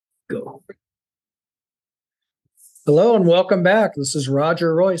Go. Hello and welcome back. This is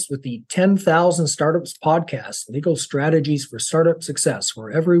Roger Royse with the 10,000 Startups Podcast, Legal Strategies for Startup Success, where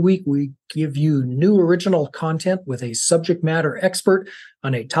every week we give you new original content with a subject matter expert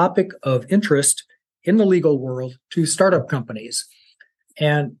on a topic of interest in the legal world to startup companies.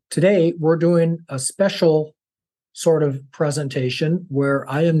 And today we're doing a special sort of presentation where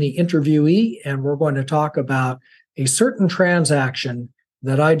I am the interviewee and we're going to talk about a certain transaction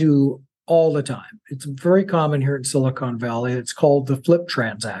that I do all the time. It's very common here in Silicon Valley. It's called the flip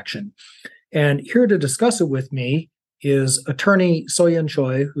transaction. And here to discuss it with me is attorney Soyeun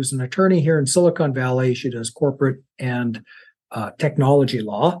Choi, who's an attorney here in Silicon Valley. She does corporate and technology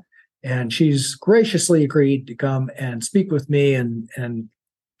law. And she's graciously agreed to come and speak with me and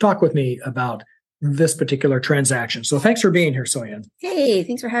talk with me about this particular transaction. So thanks for being here, Soyeun. Hey,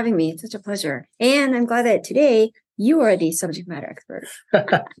 thanks for having me. It's such a pleasure. And I'm glad that today you are the subject matter expert.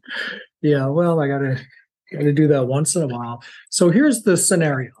 Yeah, well, I gotta do that once in a while. So here's the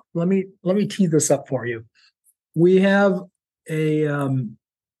scenario. Let me tee this up for you. We have a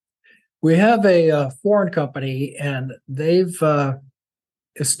foreign company, and they've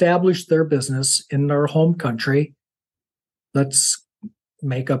established their business in their home country. Let's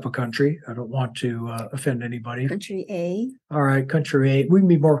make up a country. I don't want to offend anybody. Country A. All right, country A. We can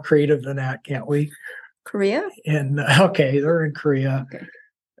be more creative than that, can't we? Korea? And okay, they're in Korea. Okay.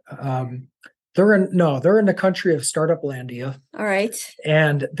 They're in the country of Startup Landia. All right.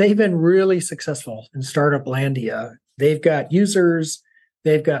 And they've been really successful in Startup Landia. They've got users,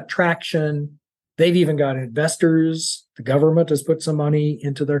 they've got traction, they've even got investors. The government has put some money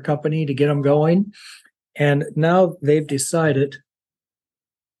into their company to get them going. And now they've decided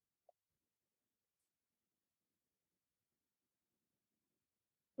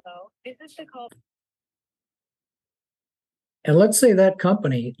is this the call? And let's say that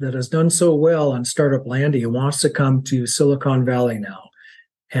company that has done so well on Startup Landia wants to come to Silicon Valley now.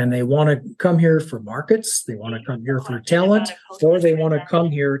 And they want to come here for markets, they want to come here for talent, or they want to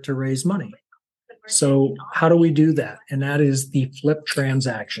come here to raise money. So how do we do that? And that is the flip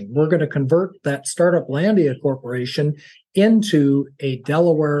transaction. We're going to convert that Startup Landia corporation into a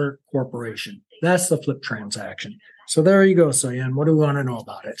Delaware corporation. That's the flip transaction. So there you go, Soyeun. What do we want to know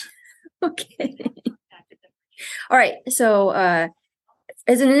about it? Okay. All right. So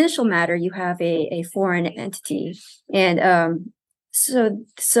as an initial matter, you have a foreign entity. And so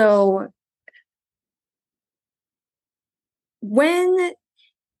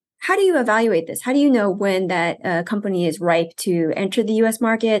how do you evaluate this? How do you know when that company is ripe to enter the U.S.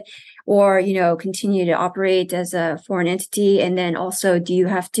 market or, continue to operate as a foreign entity? And then also, do you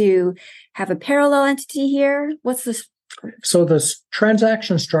have to have a parallel entity here? What's this? So this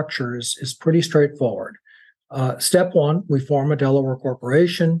transaction structure is pretty straightforward. Step one, we form a Delaware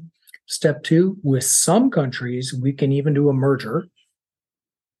corporation. Step two, with some countries, we can even do a merger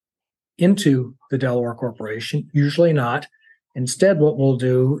into the Delaware corporation, usually not. Instead, what we'll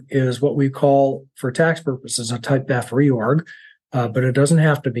do is what we call, for tax purposes, a Type F reorg, but it doesn't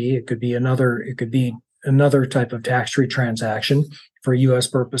have to be. It could be another type of tax-free transaction for U.S.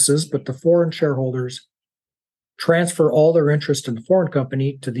 purposes, but the foreign shareholders transfer all their interest in the foreign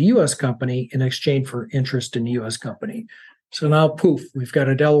company to the U.S. company in exchange for interest in the U.S. company. So now, poof, we've got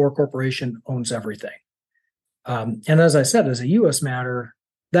a Delaware corporation owns everything. And as I said, as a U.S. matter,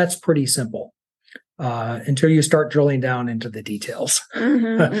 that's pretty simple until you start drilling down into the details.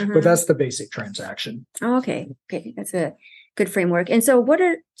 But that's the basic transaction. Okay. That's a good framework. And so what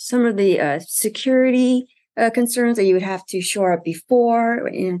are some of the security concerns that you would have to shore up before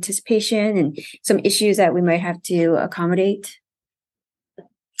in anticipation and some issues that we might have to accommodate?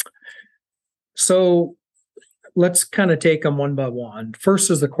 So let's kind of take them one by one. First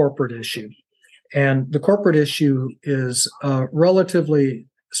is the corporate issue. And the corporate issue is relatively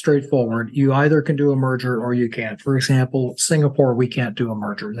straightforward. You either can do a merger or you can't. For example, Singapore, we can't do a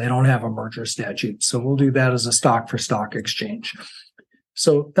merger. They don't have a merger statute. So we'll do that as a stock for stock exchange.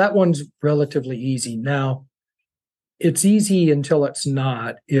 So that one's relatively easy. Now, it's easy until it's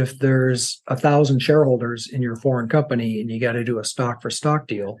not. If there's 1,000 shareholders in your foreign company and you got to do a stock for stock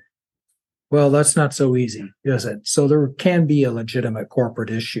deal, well, that's not so easy, is it? So there can be a legitimate corporate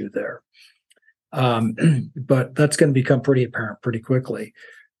issue there. But that's going to become pretty apparent pretty quickly.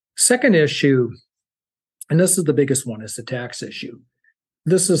 Second issue, and this is the biggest one, is the tax issue.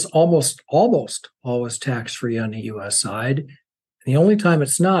 This is almost always tax-free on the U.S. side. The only time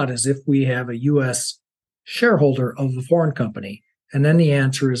it's not is if we have a U.S. shareholder of the foreign company. And then the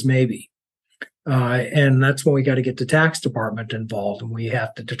answer is maybe. And that's when we got to get the tax department involved. And we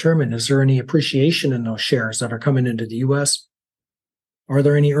have to determine, is there any appreciation in those shares that are coming into the U.S. Are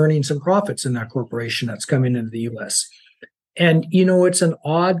there any earnings and profits in that corporation that's coming into the U.S.? And, it's an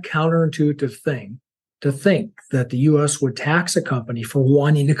odd counterintuitive thing to think that the U.S. would tax a company for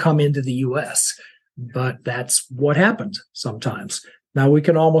wanting to come into the U.S., but that's what happens sometimes. Now, we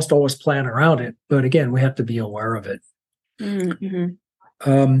can almost always plan around it, but again, we have to be aware of it.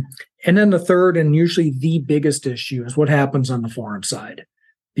 Mm-hmm. And then the third and usually the biggest issue is what happens on the foreign side,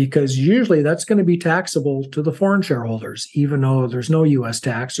 because usually that's going to be taxable to the foreign shareholders, even though there's no U.S.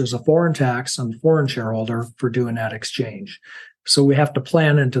 tax. There's a foreign tax on the foreign shareholder for doing that exchange. So we have to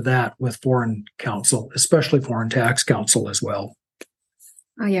plan into that with foreign counsel, especially foreign tax counsel as well.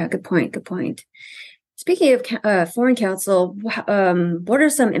 Oh, yeah. Good point. Good point. Speaking of foreign counsel, what are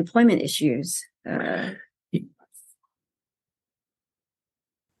some employment issues?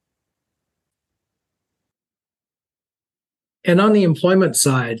 And on the employment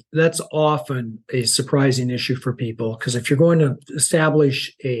side, that's often a surprising issue for people, because if you're going to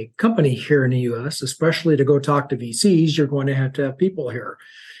establish a company here in the US, especially to go talk to VCs, you're going to have people here.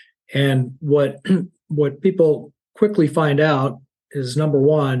 And what people quickly find out is, number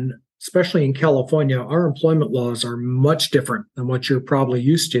one, especially in California, our employment laws are much different than what you're probably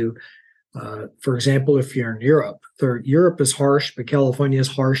used to. For example, if you're in Europe, Europe is harsh, but California is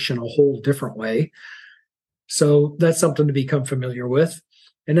harsh in a whole different way. So that's something to become familiar with.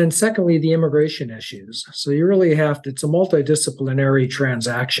 And then secondly, the immigration issues. So you really it's a multidisciplinary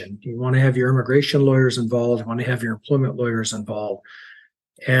transaction. You want to have your immigration lawyers involved. You want to have your employment lawyers involved.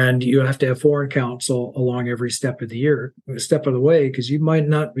 And you have to have foreign counsel along every step of the way, because you might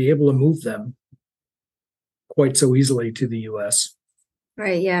not be able to move them quite so easily to the U.S.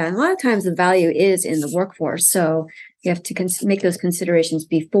 Right. Yeah. And a lot of times the value is in the workforce. So you have to make those considerations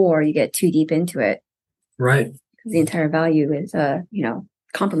before you get too deep into it. Right. The entire value is,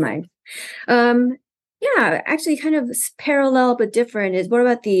 compromised. Actually kind of parallel but different is, what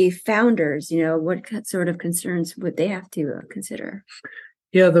about the founders? What sort of concerns would they have to consider?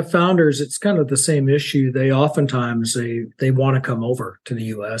 Yeah, the founders, it's kind of the same issue. They oftentimes, they want to come over to the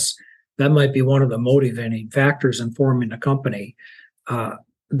U.S. That might be one of the motivating factors in forming a company.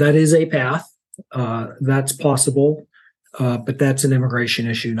 That is a path. That's possible, but that's an immigration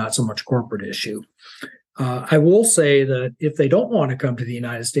issue, not so much a corporate issue. I will say that if they don't want to come to the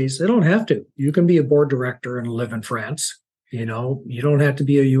United States, they don't have to. You can be a board director and live in France. You don't have to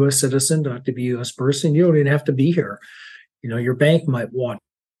be a U.S. citizen, don't have to be a U.S. person. You don't even have to be here. Your bank might want.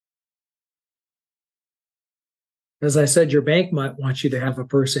 As I said, your bank might want you to have a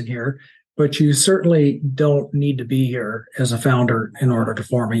person here, but you certainly don't need to be here as a founder in order to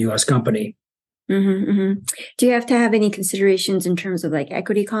form a U.S. company. Mm-hmm, mm-hmm. Do you have to have any considerations in terms of like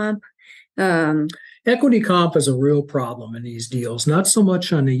equity comp? Equity comp is a real problem in these deals, not so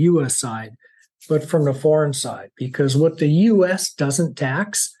much on the U.S. side, but from the foreign side, because what the U.S. doesn't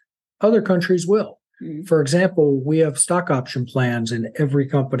tax, other countries will. Mm-hmm. For example, we have stock option plans in every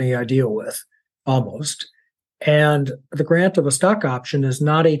company I deal with, almost. And the grant of a stock option is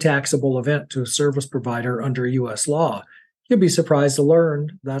not a taxable event to a service provider under U.S. law. You'll be surprised to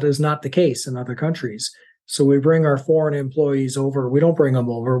learn that is not the case in other countries. So we bring our foreign employees over. We don't bring them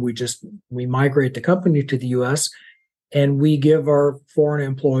over. We migrate the company to the U.S. and we give our foreign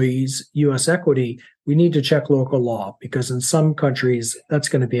employees U.S. equity. We need to check local law, because in some countries that's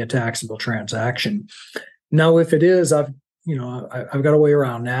going to be a taxable transaction. Now, if it is, I've got a way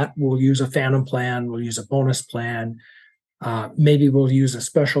around that. We'll use a phantom plan. We'll use a bonus plan. Maybe we'll use a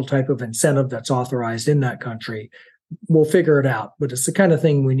special type of incentive that's authorized in that country. We'll figure it out, but it's the kind of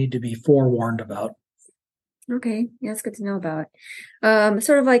thing we need to be forewarned about. Okay. Yeah, that's good to know about.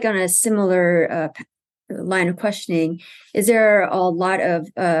 Sort of like on a similar line of questioning, is there a lot of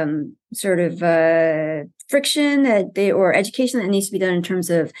friction or education that needs to be done in terms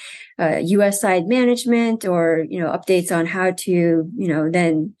of U.S. side management, or updates on how to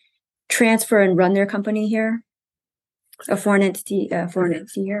then transfer and run their company here, a foreign entity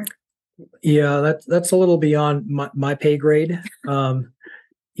here? Yeah, that's a little beyond my pay grade. What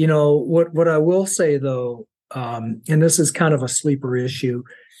I will say though, and this is kind of a sleeper issue,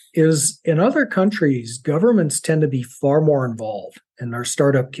 is in other countries, governments tend to be far more involved in their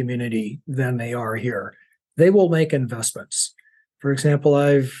startup community than they are here. They will make investments. For example,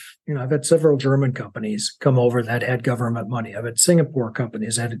 I've had several German companies come over that had government money. I've had Singapore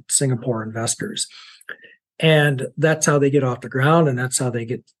companies that had Singapore investors. And that's how they get off the ground, and that's how they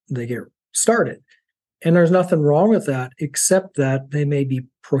get started. And there's nothing wrong with that, except that they may be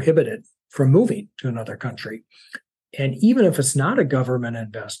prohibited from moving to another country. And even if it's not a government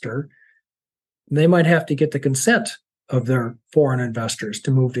investor, they might have to get the consent of their foreign investors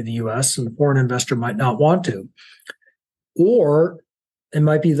to move to the U.S., and the foreign investor might not want to. Or It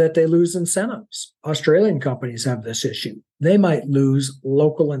might be that they lose incentives. Australian companies have this issue. They might lose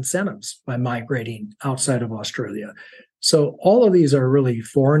local incentives by migrating outside of Australia. So all of these are really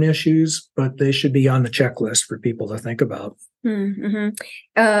foreign issues, but they should be on the checklist for people to think about. Mm-hmm.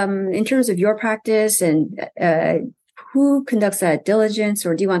 In terms of your practice and who conducts that diligence,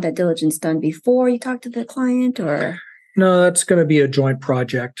 or do you want that diligence done before you talk to the client, or? No, that's going to be a joint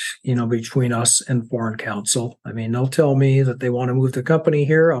project, between us and foreign counsel. I mean, they'll tell me that they want to move the company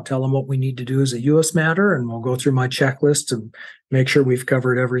here. I'll tell them what we need to do as a U.S. matter, and we'll go through my checklist and make sure we've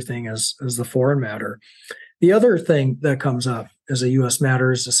covered everything as the foreign matter. The other thing that comes up as a U.S.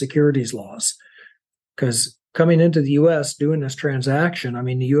 matter is the securities laws, because coming into the U.S. doing this transaction, I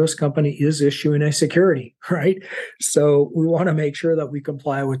mean, the U.S. company is issuing a security, right? So we want to make sure that we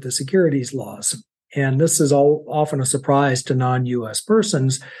comply with the securities laws. And this is often a surprise to non-U.S.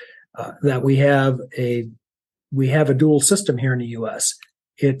 persons that we have a dual system here in the U.S.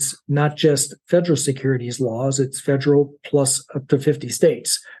 It's not just federal securities laws; it's federal plus up to 50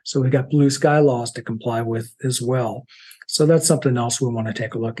 states. So we've got blue sky laws to comply with as well. So that's something else we want to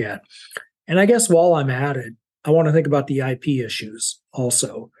take a look at. And I guess while I'm at it, I want to think about the IP issues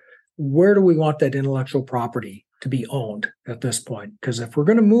also. Where do we want that intellectual property to be owned at this point? Because if we're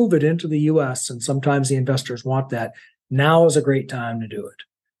going to move it into the U.S., and sometimes the investors want that, now is a great time to do it,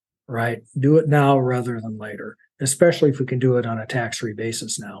 right? Do it now rather than later, especially if we can do it on a tax-free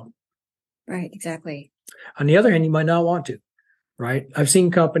basis now. Right, exactly. On the other hand, you might not want to, right? I've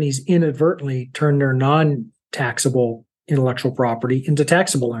seen companies inadvertently turn their non-taxable intellectual property into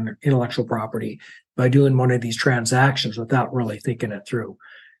taxable intellectual property by doing one of these transactions without really thinking it through.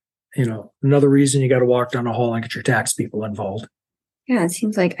 Another reason you got to walk down the hall and get your tax people involved. Yeah, it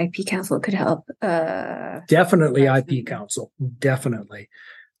seems like IP counsel could help. Definitely IP counsel, definitely.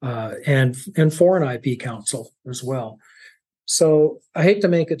 And foreign IP counsel as well. So I hate to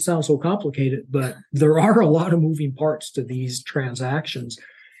make it sound so complicated, but there are a lot of moving parts to these transactions.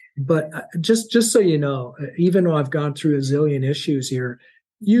 But just so you know, even though I've gone through a zillion issues here,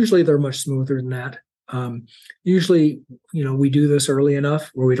 usually they're much smoother than that. Usually, we do this early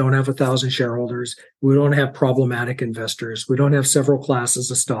enough where we don't have 1,000 shareholders. We don't have problematic investors. We don't have several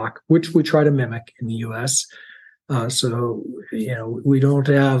classes of stock, which we try to mimic in the U.S. So we don't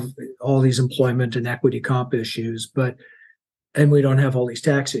have all these employment and equity comp issues, and we don't have all these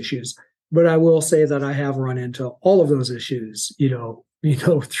tax issues. But I will say that I have run into all of those issues,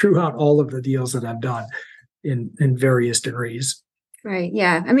 throughout all of the deals that I've done in various degrees. Right.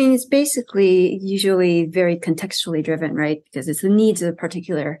 Yeah. I mean, it's basically usually very contextually driven, right? Because it's the needs of a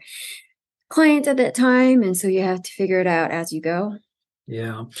particular client at that time. And so you have to figure it out as you go.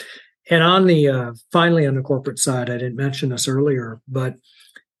 Yeah. And finally on the corporate side, I didn't mention this earlier, but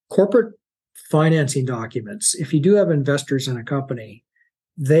corporate financing documents, if you do have investors in a company,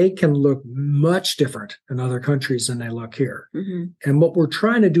 they can look much different in other countries than they look here. Mm-hmm. And what we're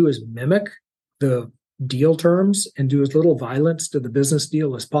trying to do is mimic the deal terms and do as little violence to the business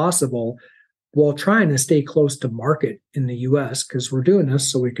deal as possible while trying to stay close to market in the U.S. because we're doing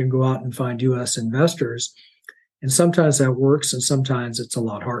this so we can go out and find U.S. investors. And sometimes that works and sometimes it's a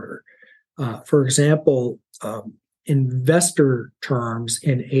lot harder. For example, investor terms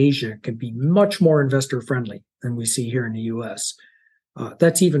in Asia can be much more investor friendly than we see here in the U.S.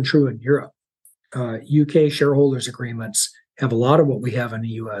 That's even true in Europe. UK shareholders agreements have a lot of what we have in the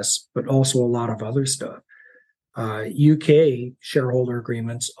U.S., but also a lot of other stuff. UK shareholder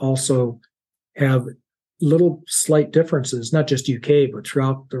agreements also have little slight differences, not just UK, but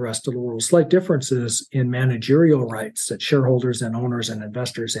throughout the rest of the world, slight differences in managerial rights that shareholders and owners and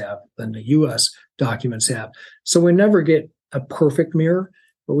investors have than the US documents have. So we never get a perfect mirror,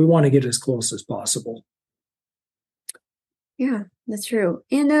 but we want to get as close as possible. Yeah, that's true.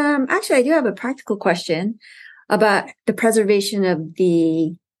 And actually, I do have a practical question about the preservation of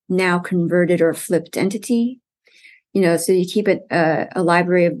the now converted or flipped entity. So you keep it a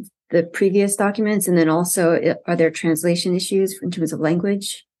library of the previous documents, and then also are there translation issues in terms of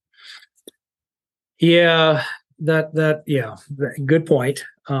language? Yeah, good point.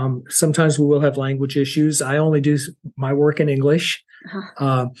 Sometimes we will have language issues. I only do my work in English,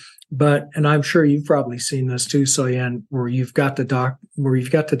 and I'm sure you've probably seen this too, Soyeun, where you've got the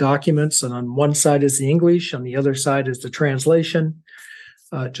documents, and on one side is the English, on the other side is the translation.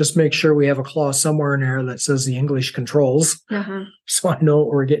 Just make sure we have a clause somewhere in there that says the English controls, so I know what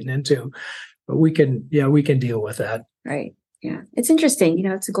we're getting into. But we can deal with that. Right. Yeah, it's interesting.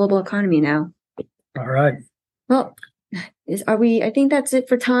 It's a global economy now. All right. Well, I think that's it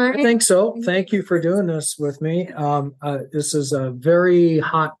for time. I think so. Thank you for doing this with me. This is a very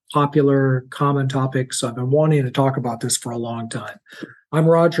hot, popular, common topic. So I've been wanting to talk about this for a long time. I'm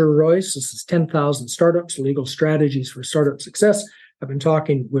Roger Royce. This is 10,000 Startups, Legal Strategies for Startup Success. I've been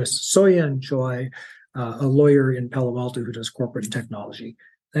talking with Soyeun Choi, a lawyer in Palo Alto who does corporate technology.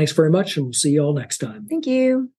 Thanks very much, and we'll see you all next time. Thank you.